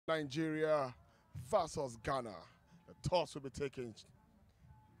Nigeria versus Ghana. The toss will be taken.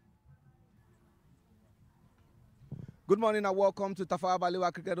 Good morning and welcome to Tafawa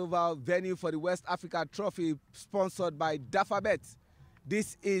Balewa Cricket Oval, venue for the West Africa Trophy, sponsored by Dafabet.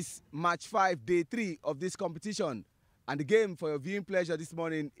 This is match 5, day 3 of this competition, and the game for your viewing pleasure this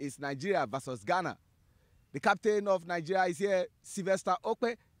morning is Nigeria versus Ghana. The captain of Nigeria is here, Sylvester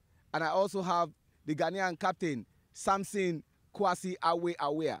Okpe, and I also have the Ghanaian captain, Samson Kwasi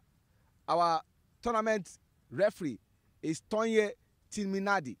Awea. Our tournament referee is Tonye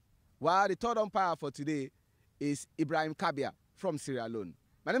Tilminadi, while the third umpire for today is Ibrahim Kabia from Sierra Leone.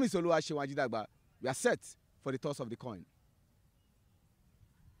 My name is Oluwaseun Ajidagba. We are set for the toss of the coin.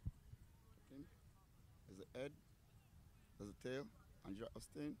 There's the head, there's the tail, and you're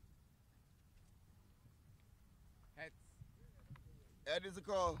abstain. Head. Head is the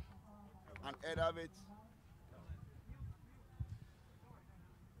call, and head have it.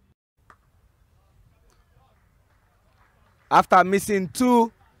 After missing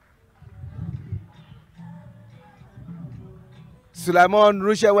 2, Sulaiman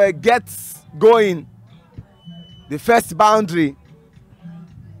Rushewe gets going. The first boundary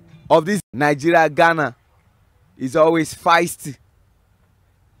of this Nigeria-Ghana is always feisty.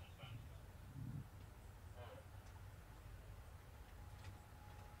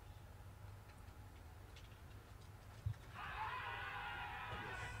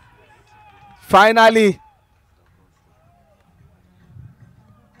 Finally,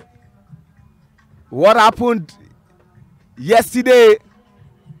 what happened yesterday?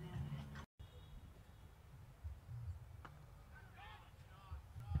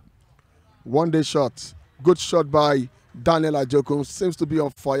 One-day shot. Good shot by Daniel Ajekun. Seems to be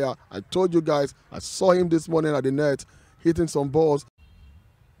on fire. I told you guys, I saw him this morning at the net, hitting some balls.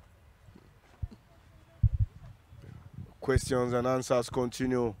 Questions and answers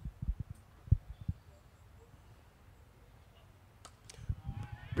continue.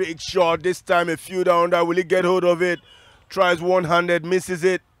 Big shot this time, a few down there. Will he get hold of it? Tries one-handed, misses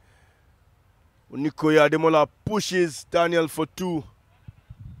it. Nikoya Ademola pushes Daniel for 2.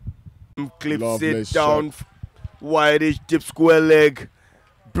 Clips Lovely it down, shot. wide-ish, deep square leg.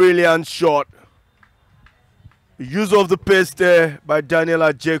 Brilliant shot. Use of the pace there by Daniel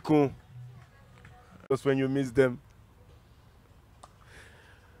Ajekun. That's when you miss them.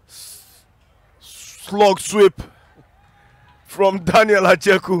 Slug sweep from Daniel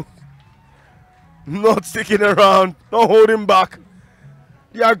Ajekun. Not sticking around, not holding back.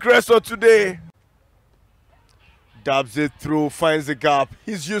 The aggressor today. Dabs it through, finds the gap.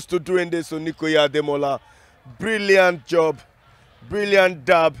 He's used to doing this on Nikoya Ademola. Brilliant job. Brilliant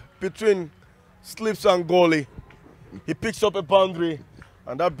dab between slips and goalie. He picks up a boundary,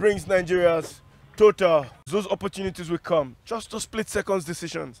 and that brings Nigeria's total. Those opportunities will come. Just 2 split seconds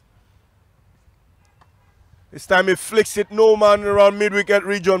decisions. This time he flicks it, no man around mid-wicket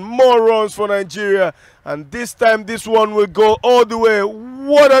region. More runs for Nigeria. And this time this one will go all the way.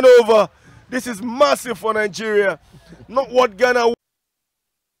 What an over. This is massive for Nigeria. Not what Ghana.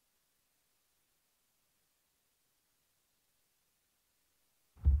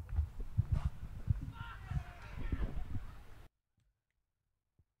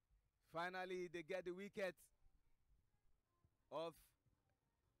 Finally, they get the wicket of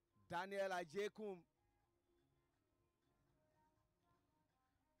Daniel Ajekun.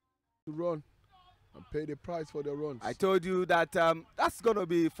 To run and pay the price for the runs. I told you that that's going to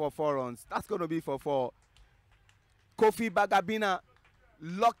be for 4 runs. That's going to be for 4. Kofi Bagabina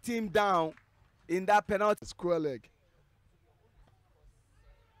locked him down in that penalty. Square leg.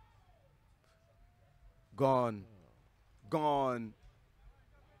 Gone. Gone.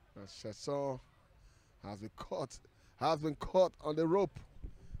 Chesson has been caught on the rope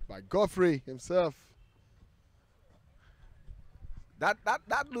by Godfrey himself. That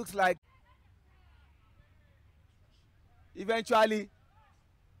looks like eventually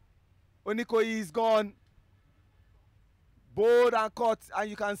Onikoyi is gone. Bold and caught, and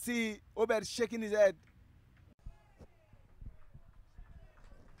you can see Obed shaking his head.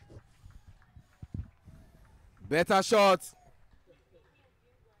 Better shot.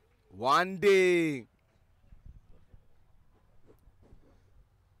 One day.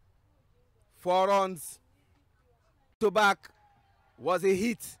 4 runs to back was a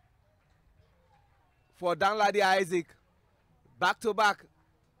hit for Danladi Isaac. Back to back,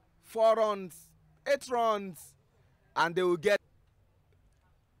 4 runs, 8 runs, and they will get.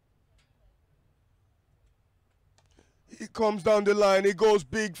 He comes down the line, he goes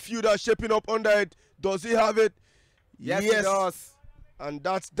big, Feud shaping up under it. Does he have it? Yes, he does. And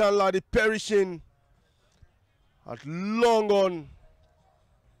that's Danladi perishing at long on.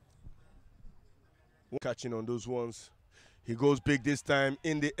 Catching on those ones. He goes big this time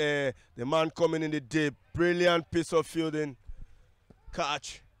in the air. The man coming in the deep. Brilliant piece of fielding.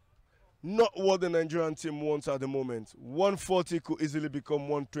 Catch. Not what the Nigerian team wants at the moment. 140 could easily become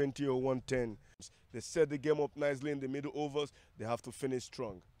 120 or 110. They set the game up nicely in the middle overs. They have to finish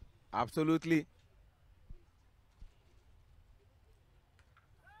strong. Absolutely.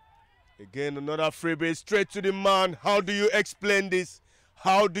 Again, another freebie straight to the man. How do you explain this?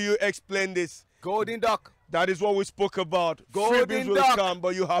 How do you explain this? Golden duck. That is what we spoke about. Golden Freebies will duck. come,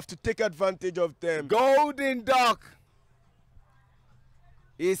 but you have to take advantage of them. Golden duck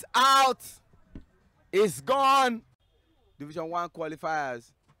is out. It's gone. Division 1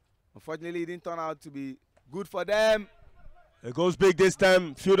 qualifiers. Unfortunately, it didn't turn out to be good for them. It goes big this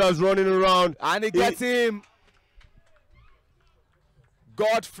time. Fielders running around. And he gets him.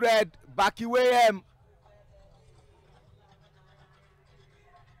 Godfred Bakiwayem.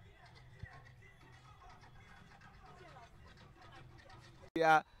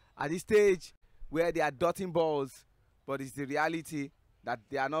 Yeah, at this stage where they are dotting balls, but it's the reality that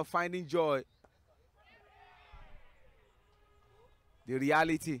they are not finding joy. The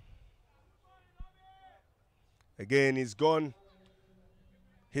reality. Again, he's gone.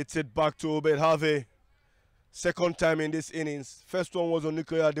 Hits it back to Obed Harvey. Second time in this innings. First one was on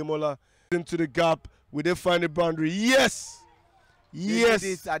Nikoya Ademola. Into the gap. Will they find the boundary? Yes! Yes! They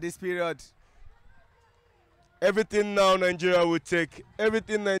did it at this period. Everything now Nigeria will take.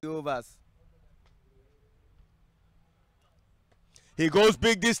 Everything. Overs. He goes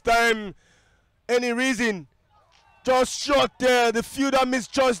big this time. Any reason? Just short there. The fielder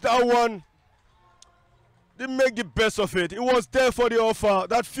misjudged that one. Didn't make the best of it. It was there for the offer.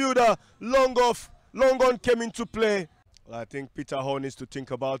 That fielder long on came into play. Well, I think Peter Hall needs to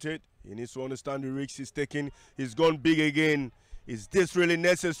think about it. He needs to understand the risks he's taking. He's gone big again. Is this really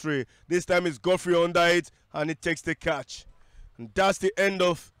necessary? This time it's Godfrey under it and he takes the catch. And that's the end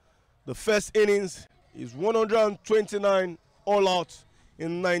of the first innings. He's 129 all out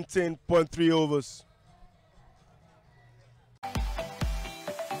in 19.3 overs.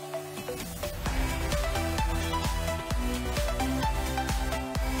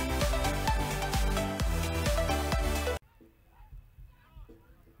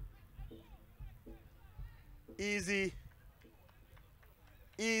 Easy.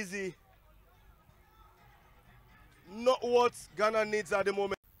 Easy. Not what Ghana needs at the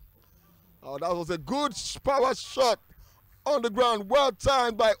moment. Oh, that was a good power shot on the ground. Well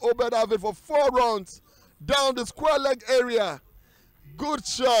timed by Obed Harvey for 4 runs down the square leg area. Good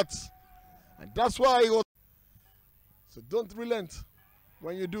shot. And that's why he was. So don't relent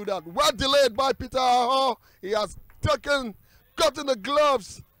when you do that. Well delayed by Peter Hall. He has gotten the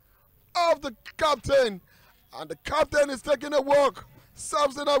gloves of the captain. And the captain is taking a walk.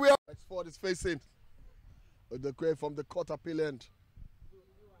 Samson away. Exford is facing with the crane from the quarter pill end.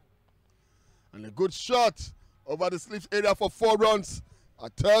 And a good shot over the sleeves area for 4 runs. I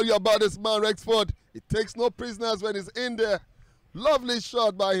tell you about this man, Rexford. He takes no prisoners when he's in there. Lovely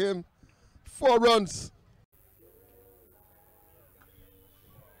shot by him. 4 runs.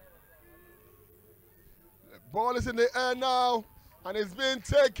 The ball is in the air now. And it's being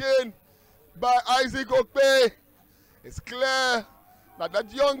taken by Isaac Okpe. It's clear that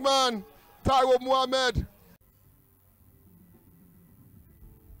that young man, Taiwo Mohammed,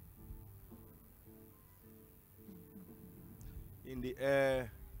 in the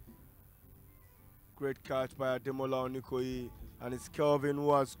air. Great catch by Ademola Onikoyi. And it's Kelvin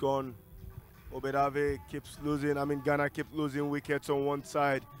who has gone. Obed Harvey keeps losing. Ghana keeps losing wickets on one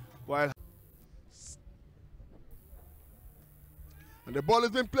side. While and the ball has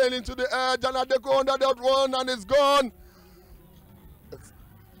been playing into the air. Jan Adeko under that one and it's gone. It's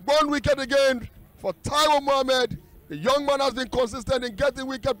 1 wicket again for Taiwo Mohammed. The young man has been consistent in getting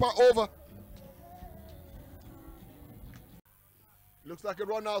wicket per over. Looks like a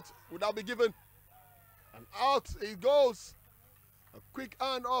run out. Would that be given? And out he goes. A quick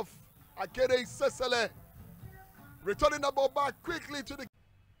hand off Akere Sesele. Returning the ball back quickly to the.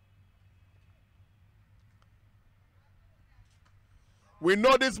 We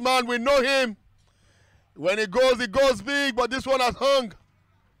know this man, we know him. When he goes big, but this one has hung.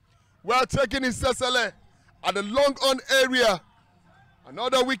 Well taken in Sesele at the long on area.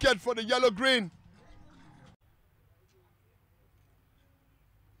 Another wicket for the yellow-green.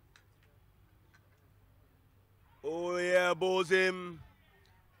 oh yeah, bowls him.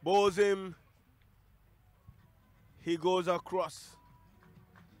 Bowls him. He goes across.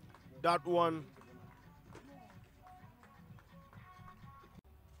 That one.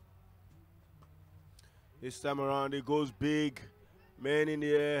 This time around, it goes big. Man in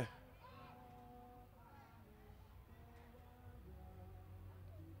the air.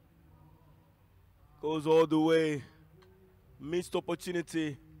 Goes all the way. Missed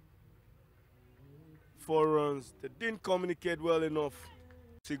opportunity. 4 runs. They didn't communicate well enough.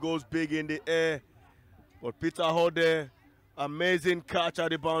 He goes big in the air. But Peter Hode, amazing catch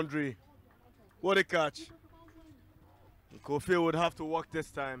at the boundary. What a catch. Kofi would have to walk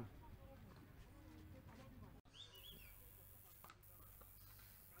this time.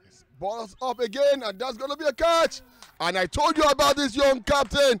 Ball's up again, and that's going to be a catch. And I told you about this young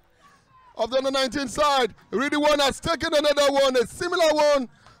captain of the under-19 side. Ridwan has taken another one, a similar one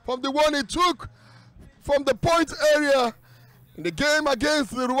from the one he took from the point area in the game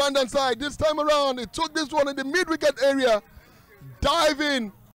against the Rwandan side. This time around, he took this one in the mid-wicket area, diving